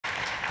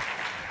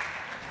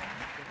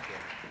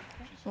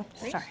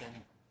Sorry.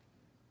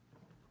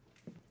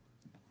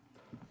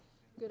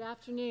 Good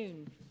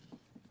afternoon.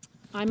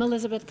 I'm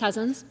Elizabeth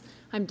Cousins.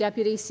 I'm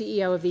Deputy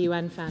CEO of the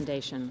UN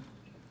Foundation.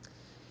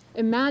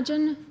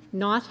 Imagine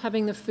not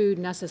having the food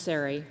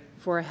necessary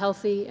for a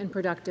healthy and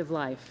productive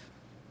life.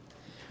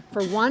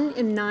 For 1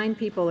 in 9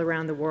 people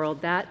around the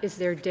world, that is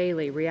their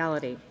daily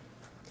reality.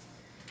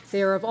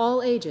 They are of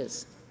all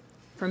ages,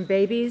 from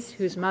babies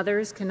whose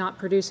mothers cannot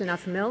produce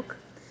enough milk,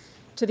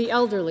 to the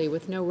elderly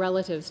with no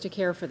relatives to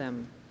care for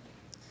them.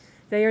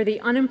 They are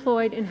the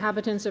unemployed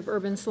inhabitants of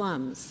urban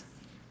slums,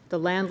 the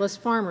landless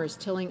farmers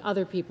tilling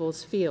other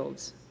people's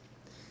fields,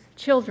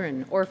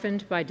 children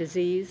orphaned by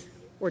disease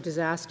or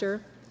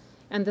disaster,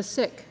 and the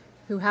sick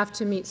who have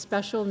to meet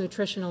special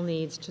nutritional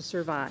needs to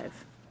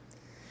survive.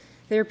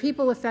 They are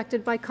people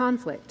affected by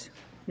conflict,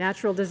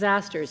 natural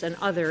disasters, and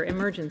other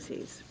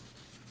emergencies.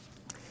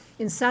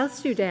 In South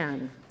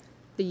Sudan,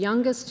 the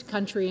youngest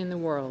country in the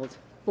world,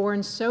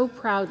 born so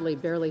proudly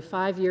barely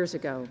 5 years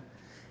ago,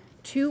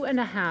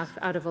 2.5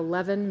 out of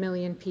 11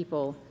 million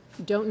people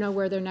don't know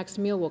where their next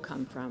meal will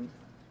come from.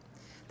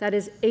 That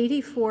is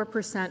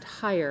 84%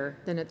 higher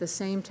than at the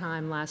same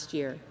time last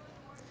year.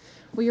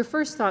 Well, your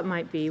first thought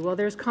might be, well,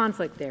 there's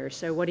conflict there,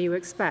 so what do you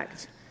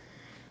expect?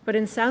 But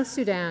in South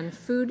Sudan,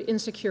 food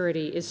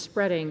insecurity is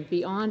spreading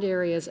beyond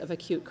areas of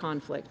acute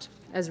conflict,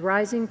 as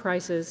rising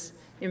prices,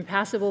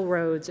 impassable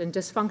roads, and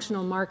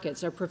dysfunctional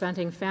markets are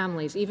preventing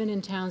families, even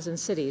in towns and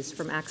cities,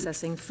 from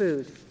accessing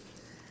food.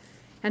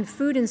 And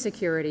food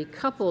insecurity,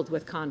 coupled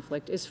with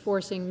conflict, is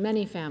forcing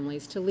many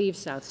families to leave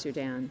South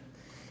Sudan.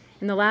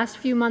 In the last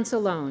few months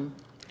alone,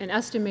 an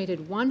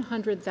estimated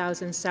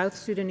 100,000 South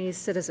Sudanese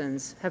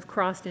citizens have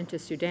crossed into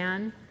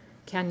Sudan,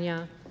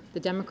 Kenya, the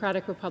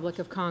Democratic Republic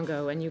of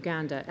Congo, and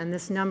Uganda, and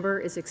this number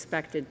is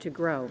expected to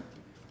grow.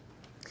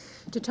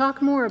 To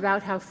talk more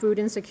about how food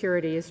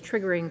insecurity is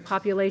triggering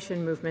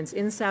population movements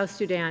in South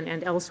Sudan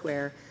and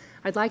elsewhere,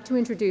 I'd like to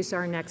introduce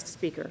our next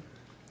speaker.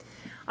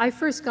 I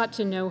first got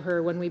to know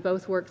her when we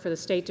both worked for the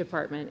State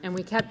Department, and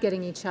we kept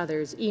getting each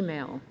other's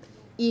email,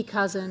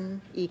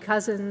 e-cousin,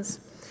 e-cousins,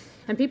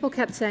 and people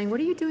kept saying,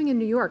 "What are you doing in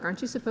New York?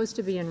 Aren't you supposed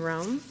to be in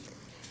Rome?"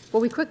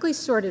 Well, we quickly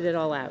sorted it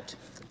all out.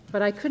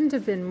 But I couldn't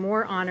have been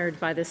more honored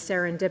by the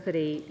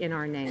serendipity in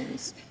our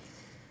names,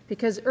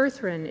 because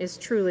Ertharin is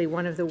truly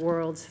one of the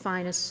world's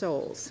finest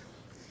souls.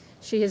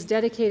 She has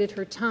dedicated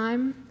her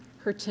time,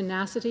 her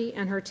tenacity,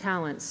 and her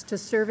talents to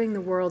serving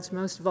the world's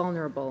most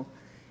vulnerable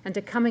and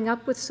to coming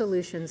up with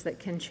solutions that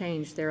can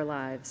change their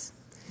lives.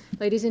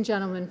 Ladies and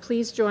gentlemen,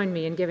 please join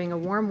me in giving a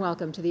warm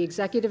welcome to the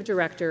Executive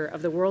Director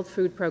of the World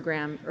Food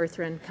Program,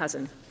 Ertharin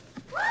Cousin.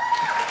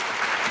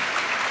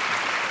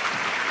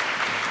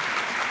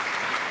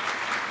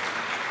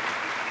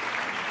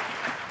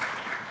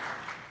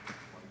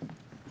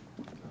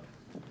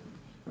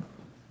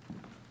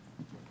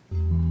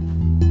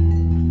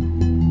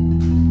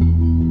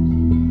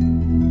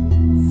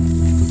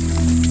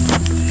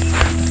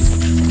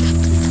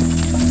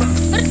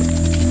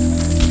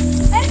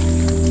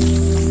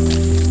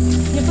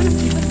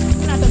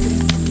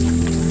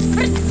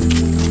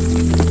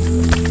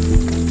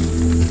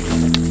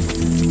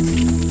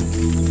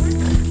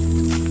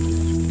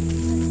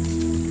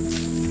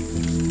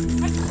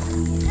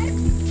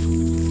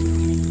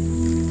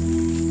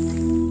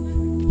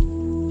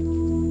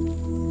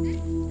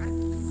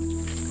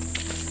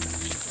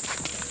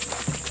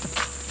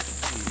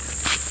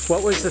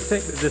 What was the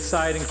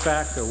deciding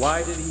factor?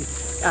 Why did he,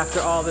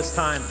 after all this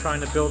time trying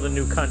to build a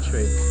new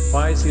country,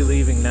 why is he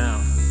leaving now?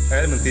 I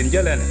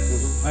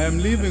am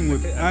leaving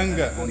with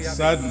anger and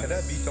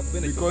sadness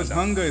because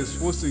hunger is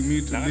forcing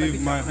me to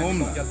leave my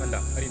homeland.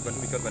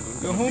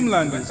 Your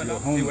homeland is your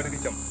homeland.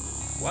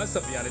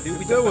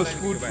 If there was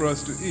food for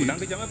us to eat,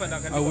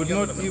 I would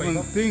not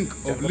even think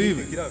of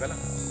leaving.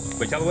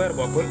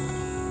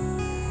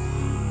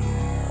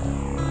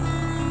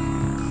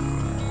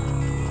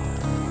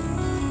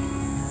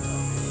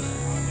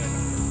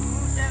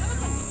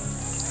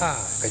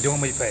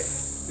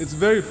 It's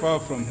very far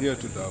from here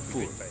to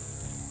Darfur.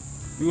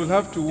 You will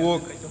have to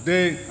walk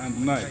day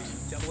and night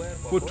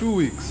for 2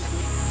 weeks.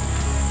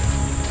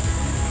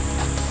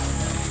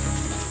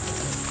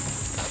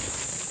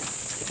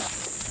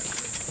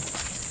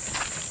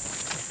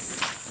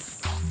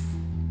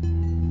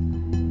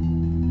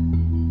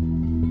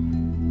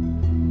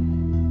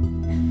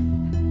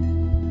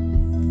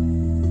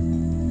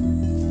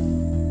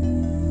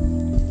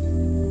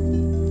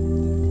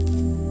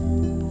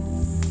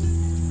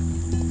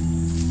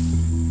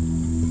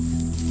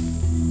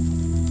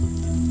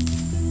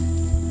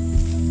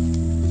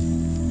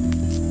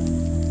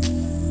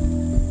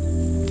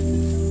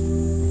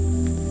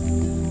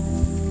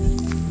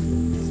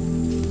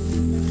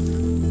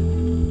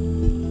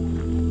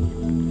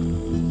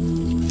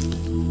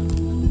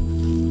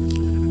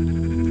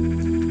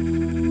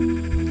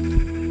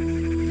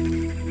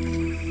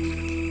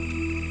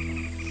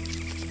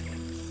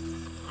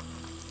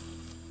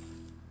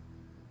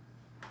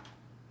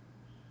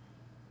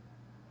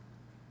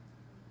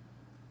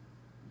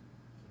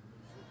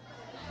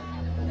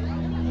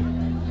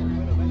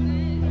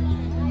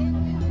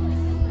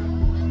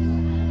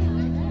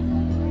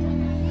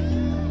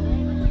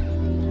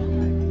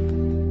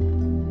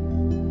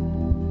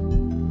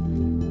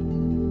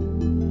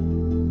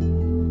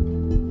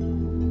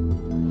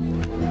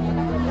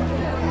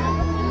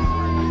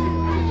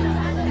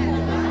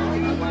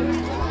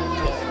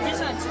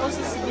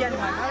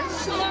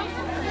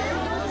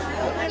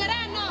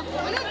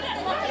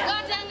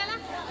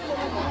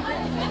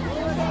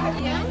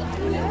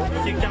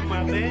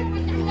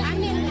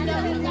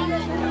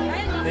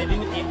 They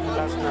didn't eat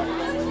last night.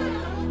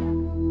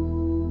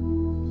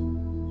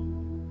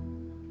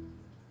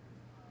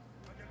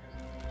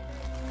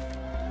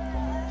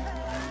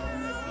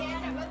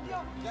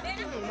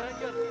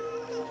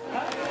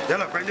 Đó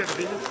là quay lên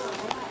tí.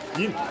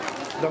 Nhìn,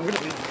 đồng cái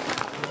gì?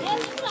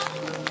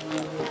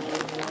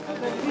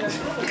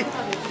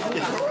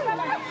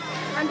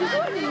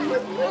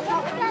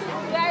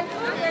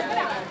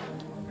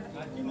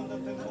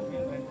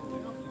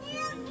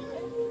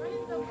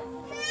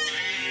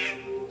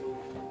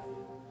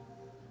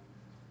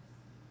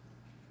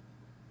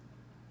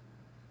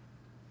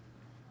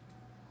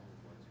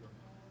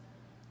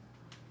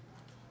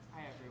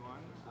 Hi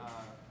everyone,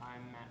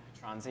 I'm Matt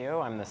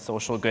Petronzio. I'm the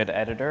social good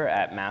editor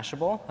at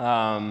Mashable.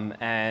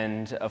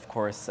 And of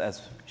course,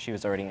 as she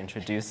was already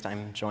introduced,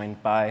 I'm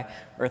joined by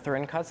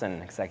Ertharin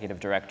Cousin, Executive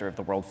Director of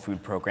the World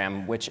Food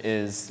Program, which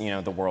is,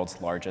 the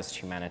world's largest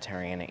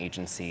humanitarian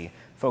agency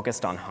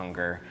focused on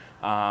hunger.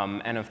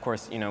 And of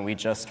course, we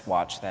just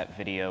watched that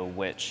video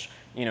which,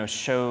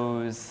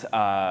 shows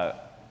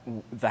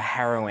the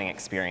harrowing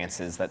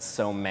experiences that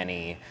so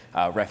many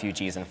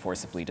refugees and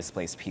forcibly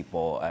displaced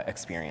people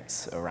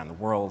experience around the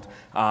world.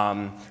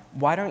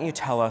 Why don't you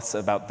tell us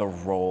about the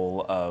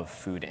role of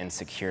food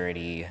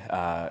insecurity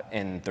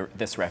in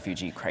this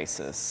refugee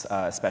crisis,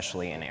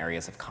 especially in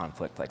areas of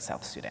conflict like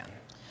South Sudan?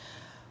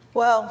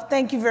 Well,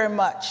 thank you very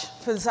much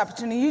for this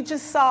opportunity. You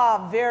just saw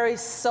a very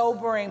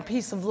sobering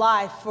piece of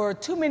life for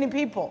too many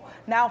people,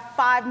 now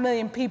 5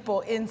 million people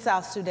in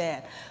South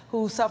Sudan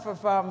who suffer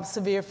from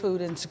severe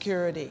food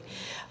insecurity.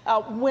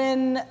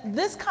 When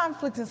this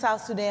conflict in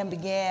South Sudan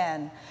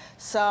began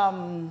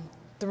some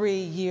 3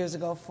 years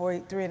ago,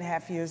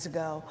 3.5 years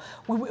ago,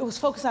 it was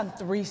focused on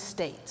 3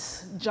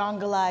 states,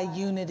 Jonglei,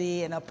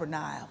 Unity, and Upper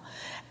Nile.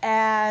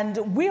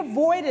 And we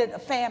avoided a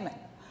famine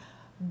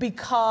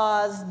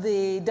because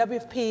the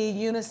WFP,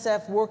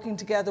 UNICEF working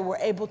together were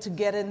able to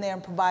get in there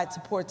and provide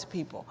support to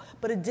people.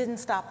 But it didn't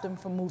stop them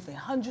from moving.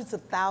 Hundreds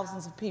of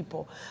thousands of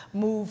people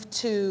moved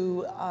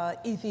to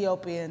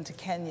Ethiopia and to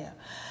Kenya,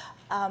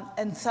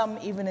 and some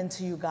even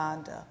into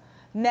Uganda.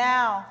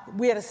 Now,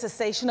 we had a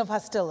cessation of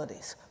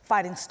hostilities.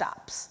 Fighting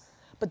stops,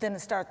 but then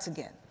it starts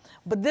again.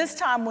 But this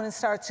time when it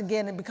starts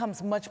again, it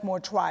becomes much more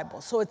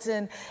tribal. So it's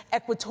in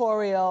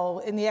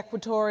the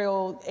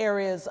equatorial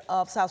areas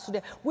of South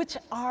Sudan, which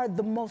are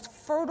the most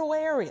fertile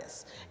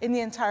areas in the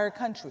entire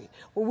country,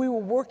 where we were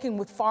working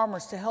with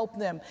farmers to help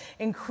them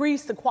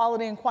increase the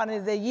quality and quantity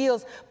of their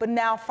yields, but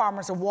now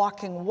farmers are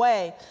walking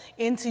away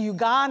into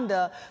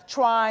Uganda,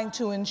 trying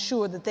to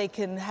ensure that they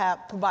can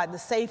provide the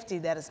safety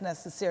that is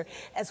necessary,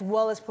 as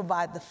well as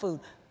provide the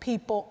food.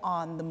 People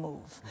on the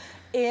move.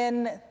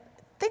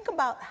 Think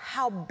about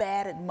how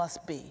bad it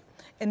must be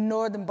in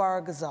northern Bahr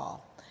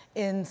Ghazal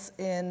in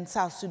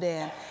South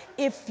Sudan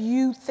if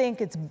you think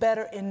it's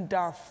better in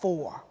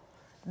Darfur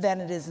than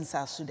it is in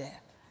South Sudan.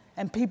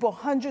 And people,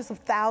 hundreds of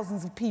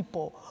thousands of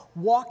people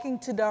walking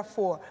to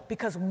Darfur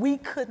because we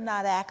could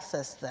not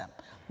access them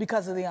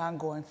because of the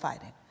ongoing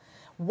fighting.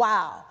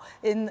 Wow.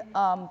 In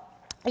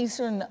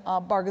eastern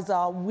Bahr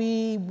Ghazal,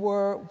 we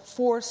were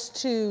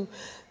forced to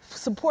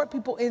support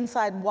people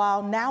inside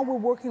while now we're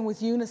working with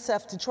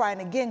UNICEF to try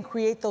and again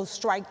create those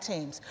strike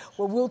teams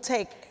where we'll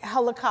take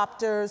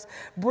helicopters,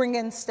 bring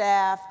in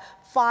staff,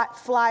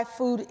 fly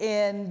food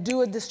in,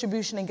 do a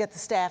distribution and get the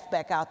staff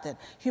back out there.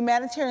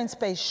 Humanitarian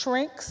space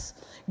shrinks,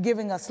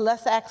 giving us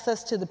less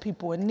access to the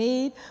people in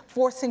need,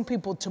 forcing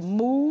people to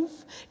move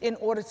in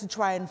order to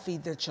try and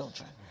feed their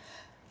children.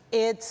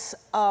 It's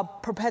a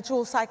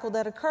perpetual cycle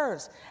that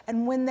occurs.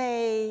 And when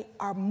they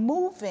are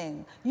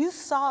moving, you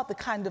saw the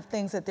kind of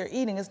things that they're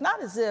eating. It's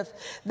not as if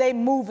they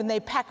move and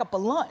they pack up a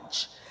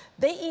lunch.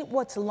 They eat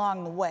what's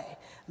along the way.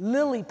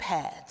 Lily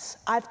pads.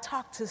 I've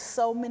talked to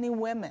so many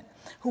women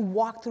who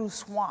walked through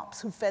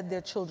swamps, who fed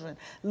their children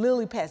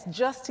lily pads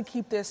just to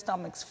keep their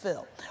stomachs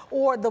filled.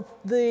 Or the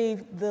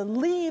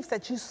leaves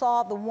that you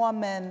saw the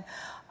woman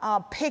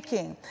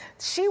picking,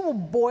 she will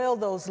boil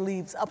those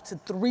leaves up to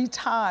 3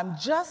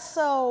 times just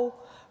so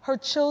her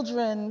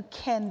children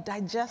can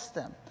digest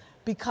them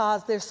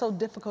because they're so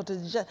difficult to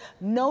digest.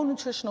 No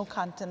nutritional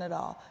content at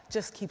all,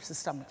 just keeps the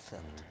stomach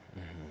filled.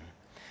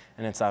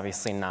 And it's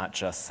obviously not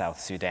just South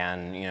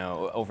Sudan.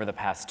 Over the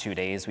past 2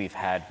 days, we've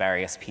had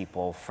various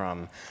people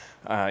from,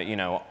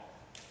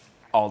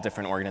 all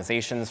different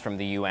organizations, from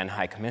the UN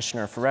High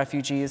Commissioner for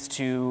Refugees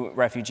to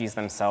refugees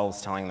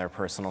themselves telling their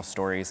personal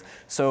stories.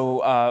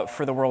 So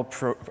for the World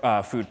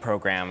Food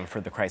Program,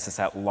 for the crisis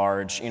at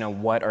large,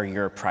 what are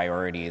your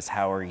priorities?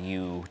 How are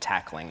you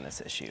tackling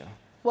this issue?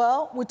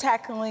 Well, we're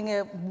tackling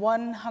it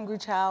one hungry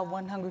child,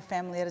 one hungry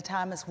family at a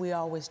time, as we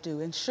always do,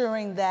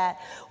 ensuring that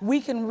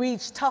we can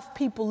reach tough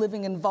people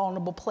living in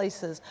vulnerable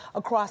places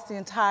across the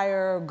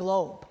entire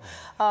globe.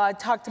 I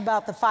talked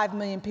about the 5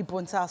 million people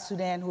in South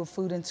Sudan who are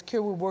food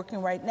insecure. We're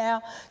working right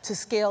now to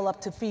scale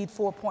up to feed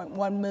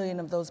 4.1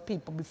 million of those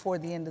people before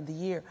the end of the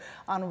year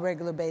on a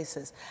regular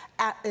basis.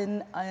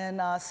 In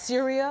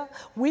Syria,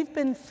 we've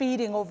been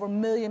feeding over 1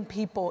 million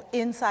people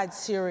inside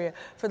Syria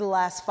for the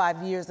last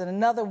 5 years, and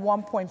another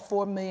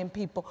 1.4 million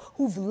people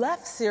who've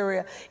left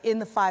Syria in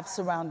the 5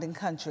 surrounding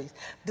countries.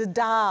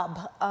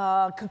 Dadaab,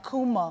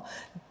 Kakuma,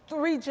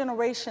 3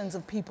 generations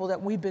of people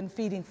that we've been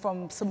feeding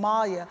from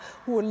Somalia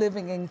who are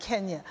living in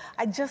Kenya.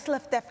 I just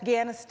left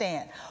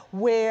Afghanistan,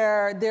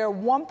 where there are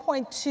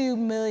 1.2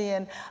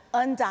 million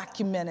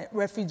undocumented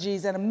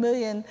refugees and 1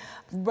 million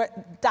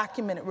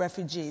documented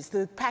refugees.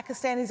 The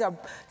Pakistanis are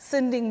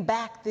sending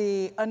back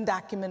the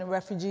undocumented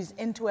refugees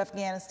into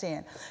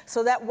Afghanistan.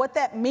 So that what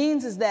that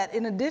means is that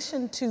in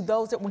addition to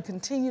those that we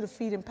continue to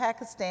feed in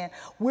Pakistan,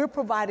 we're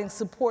providing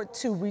support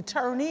to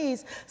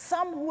returnees,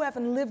 some who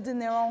haven't lived in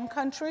their own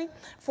country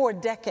for a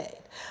decade,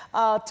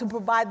 to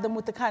provide them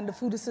with the kind of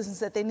food assistance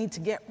that they need to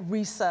get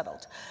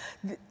resettled.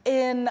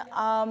 In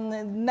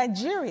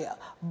Nigeria,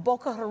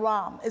 Boko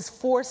Haram is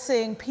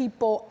forcing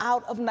people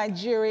out of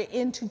Nigeria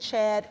into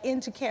Chad,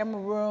 into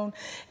Cameroon,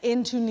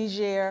 into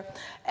Niger.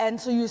 And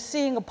so you're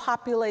seeing a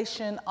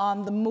population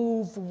on the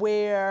move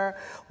where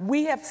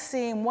we have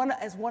seen,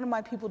 as one of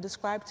my people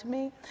described to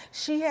me,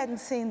 she hadn't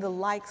seen the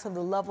likes of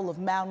the level of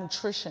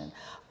malnutrition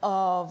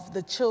of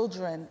the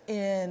children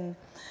in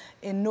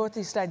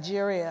northeast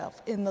Nigeria,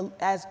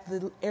 as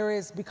the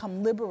areas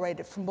become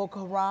liberated from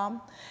Boko Haram,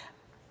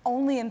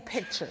 only in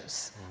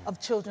pictures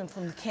of children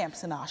from the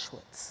camps in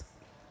Auschwitz.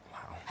 Wow.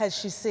 Has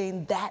she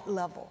seen that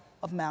level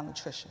of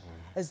malnutrition,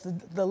 as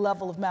the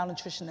level of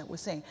malnutrition that we're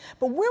seeing.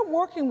 But we're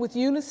working with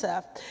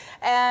UNICEF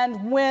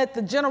and with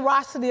the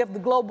generosity of the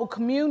global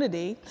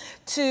community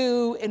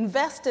to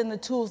invest in the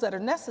tools that are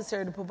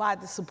necessary to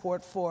provide the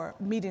support for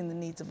meeting the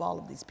needs of all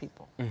of these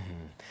people.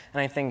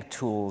 And I think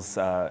tools,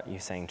 you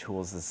saying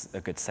tools is a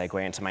good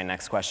segue into my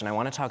next question. I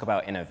want to talk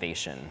about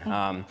innovation,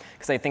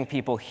 because I think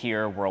people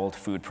hear World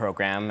Food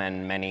Program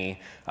and many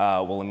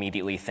will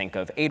immediately think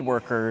of aid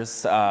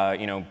workers,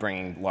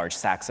 bringing large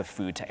sacks of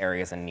food to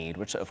areas in need,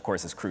 which of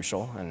course is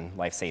crucial and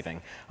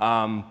life-saving.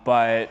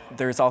 But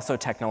there's also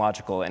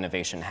technological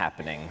innovation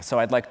happening. So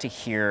I'd like to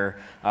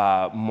hear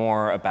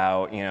more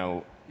about,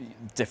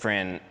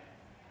 different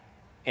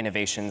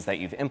innovations that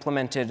you've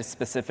implemented.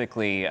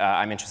 Specifically,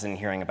 I'm interested in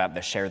hearing about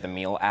the Share the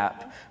Meal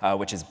app,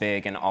 which is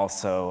big, and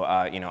also,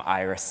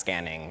 iris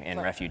scanning in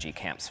refugee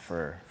camps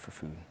for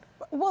food.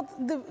 Well,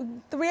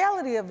 the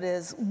reality of it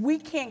is we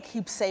can't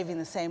keep saving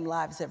the same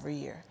lives every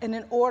year. And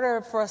in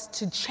order for us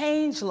to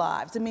change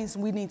lives, it means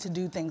we need to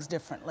do things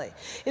differently.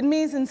 It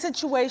means in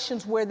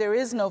situations where there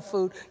is no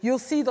food, you'll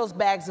see those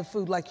bags of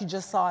food like you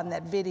just saw in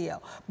that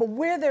video. But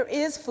where there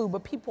is food,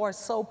 but people are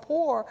so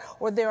poor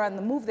or they're on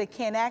the move, they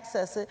can't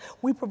access it,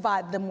 we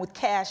provide them with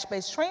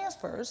cash-based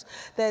transfers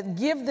that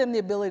give them the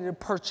ability to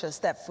purchase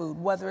that food,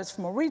 whether it's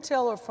from a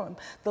retailer or from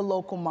the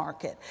local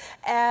market.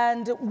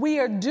 And we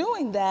are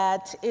doing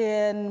that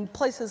in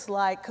places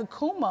like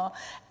Kakuma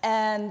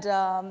and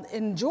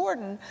in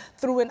Jordan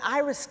through an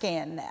iris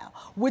scan now,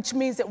 which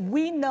means that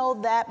we know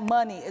that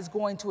money is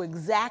going to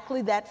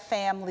exactly that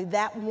family,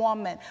 that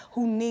woman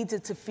who needs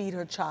it to feed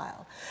her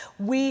child.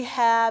 We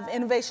have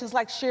innovations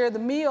like Share the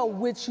Meal,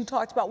 which you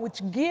talked about,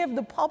 which give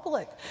the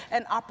public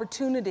an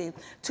opportunity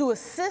to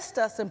assist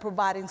us in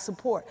providing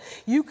support.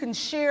 You can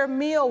share a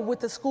meal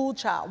with a school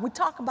child. We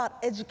talk about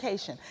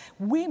education.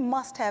 We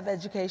must have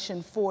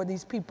education for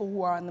these people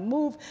who are on the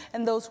move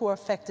and those who are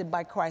affected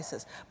by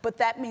crisis. But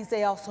that means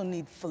they also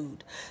need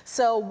food.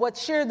 So what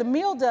Share the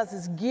Meal does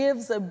is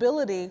gives the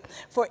ability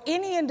for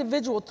any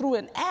individual through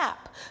an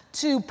app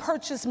to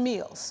purchase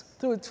meals,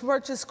 to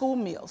purchase school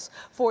meals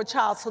for a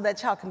child so that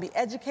child can be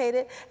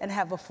educated and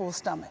have a full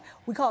stomach.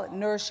 We call it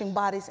Nourishing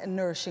Bodies and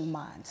Nourishing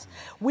Minds.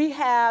 We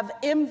have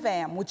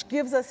MVAM, which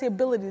gives us the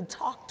ability to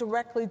talk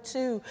directly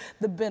to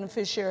the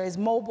beneficiaries,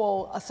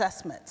 mobile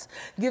assessments,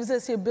 gives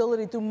us the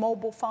ability through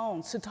mobile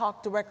phones to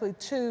talk directly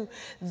to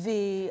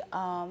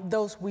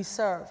those we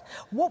serve.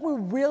 What we're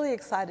really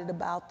excited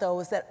about, though,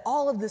 is that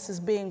all of this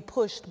is being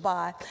pushed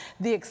by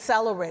the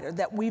accelerator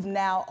that we've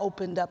now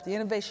opened up, the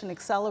Innovation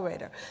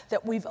Accelerator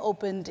that we've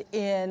opened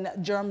in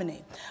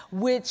Germany,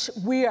 which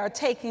we are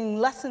taking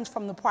lessons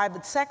from the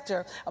private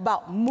sector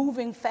about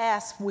moving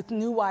fast with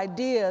new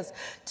ideas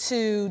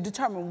to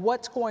determine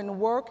what's going to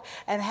work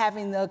and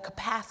having the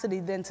capacity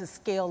then to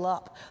scale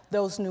up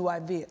those new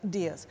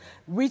ideas.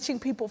 Reaching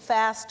people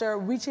faster,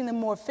 reaching them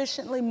more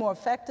efficiently, more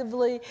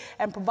effectively,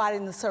 and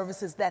providing the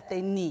services that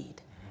they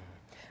need.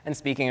 And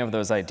speaking of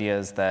those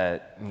ideas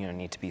that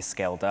need to be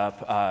scaled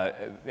up,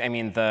 I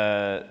mean,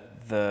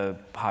 the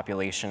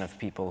population of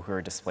people who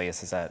are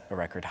displaced is at a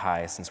record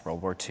high since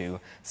World War II,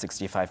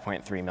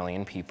 65.3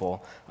 million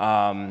people.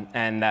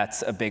 And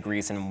that's a big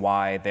reason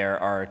why there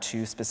are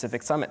 2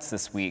 specific summits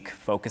this week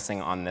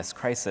focusing on this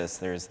crisis.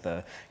 There's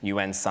the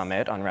UN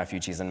Summit on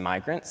Refugees and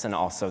Migrants and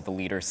also the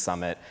Leaders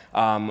Summit.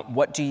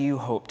 What do you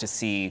hope to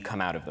see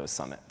come out of those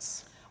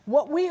summits?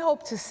 What we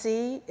hope to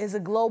see is a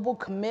global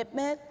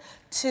commitment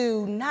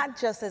to not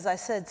just, as I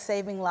said,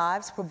 saving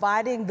lives,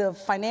 providing the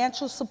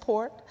financial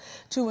support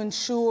to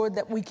ensure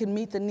that we can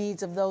meet the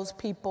needs of those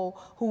people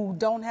who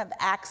don't have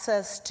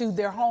access to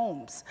their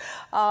homes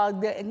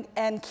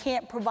and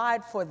can't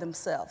provide for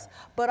themselves,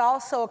 but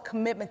also a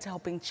commitment to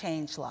helping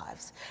change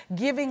lives,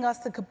 giving us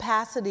the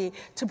capacity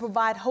to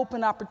provide hope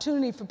and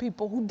opportunity for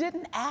people who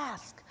didn't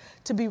ask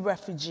to be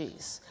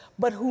refugees,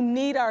 but who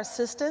need our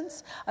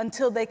assistance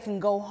until they can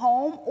go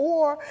home,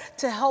 or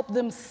to help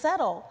them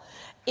settle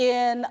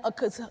in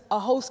a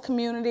host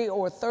community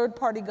or a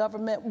third-party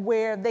government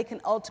where they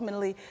can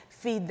ultimately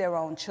feed their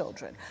own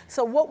children.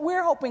 So what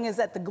we're hoping is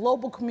that the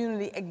global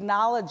community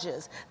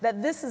acknowledges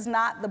that this is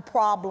not the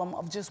problem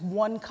of just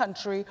one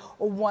country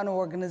or one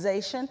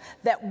organization,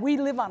 that we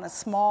live on a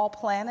small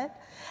planet,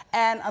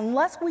 and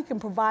unless we can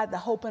provide the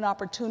hope and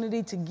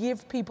opportunity to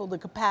give people the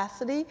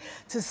capacity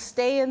to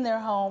stay in their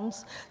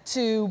homes,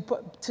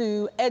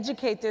 to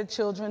educate their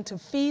children, to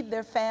feed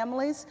their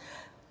families,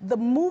 the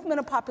movement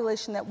of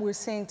population that we're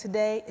seeing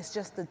today is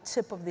just the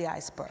tip of the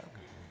iceberg.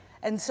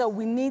 And so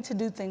we need to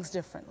do things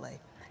differently.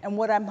 And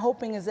what I'm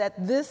hoping is that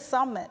this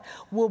summit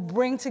will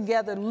bring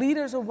together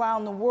leaders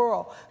around the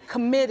world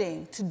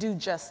committing to do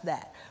just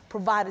that,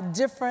 provide a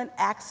different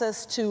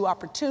access to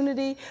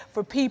opportunity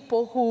for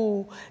people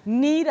who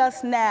need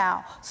us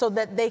now so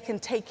that they can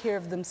take care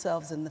of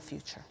themselves in the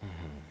future.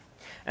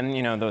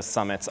 And those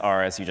summits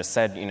are, as you just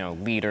said,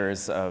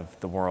 leaders of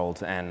the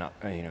world, and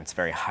it's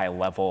very high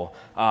level.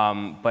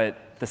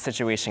 But the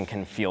situation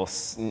can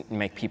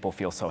make people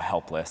feel so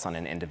helpless on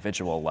an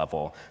individual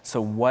level.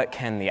 So what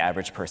can the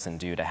average person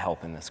do to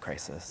help in this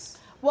crisis?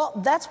 Well,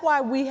 that's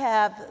why we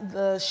have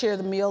the Share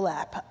the Meal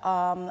app.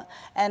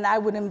 And I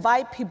would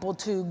invite people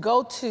to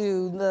go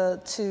to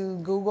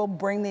Google,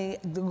 bring the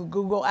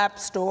Google App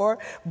Store,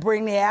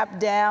 bring the app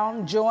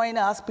down, join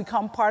us,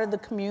 become part of the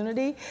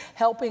community,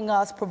 helping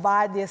us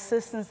provide the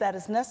assistance that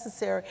is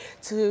necessary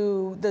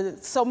to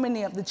so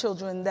many of the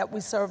children that we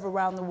serve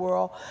around the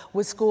world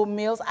with school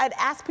meals. I'd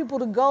ask people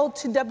to go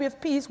to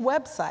WFP's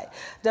website,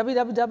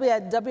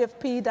 www.wfp.org,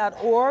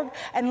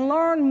 and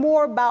learn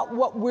more about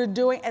what we're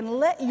doing, and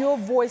let your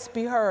voice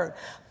be heard.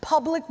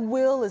 Public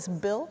will is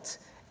built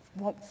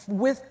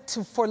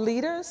for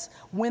leaders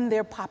when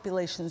their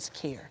populations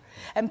care.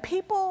 And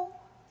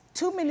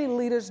too many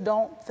leaders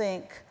don't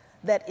think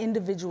that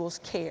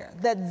individuals care,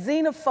 that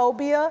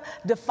xenophobia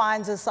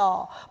defines us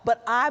all.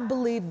 But I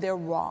believe they're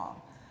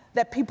wrong,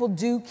 that people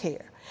do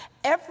care.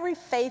 Every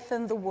faith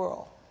in the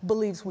world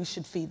believes we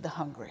should feed the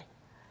hungry.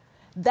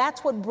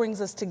 That's what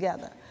brings us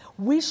together.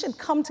 We should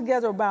come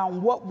together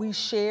around what we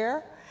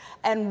share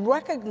and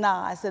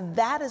recognize that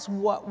that is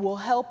what will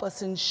help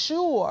us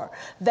ensure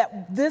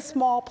that this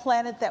small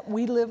planet that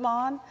we live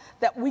on,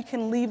 that we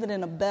can leave it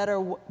in a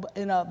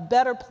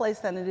better place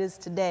than it is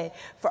today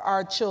for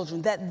our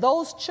children, that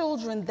those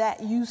children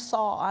that you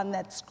saw on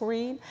that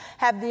screen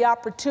have the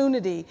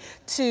opportunity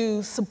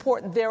to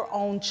support their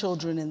own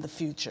children in the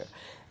future.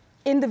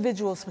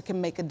 Individuals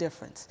can make a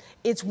difference.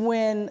 It's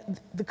when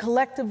the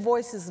collective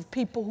voices of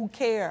people who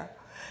care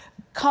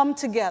come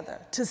together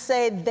to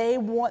say they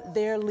want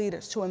their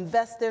leaders to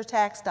invest their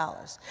tax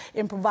dollars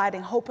in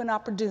providing hope and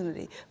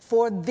opportunity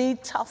for the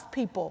tough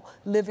people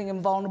living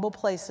in vulnerable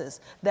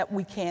places, that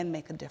we can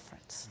make a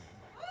difference.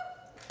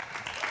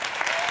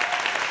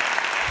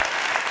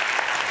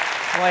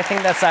 Well, I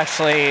think that's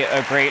actually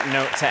a great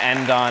note to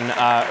end on.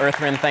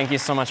 Ertharin, thank you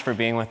so much for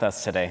being with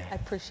us today. I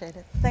appreciate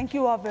it. Thank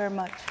you all very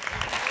much.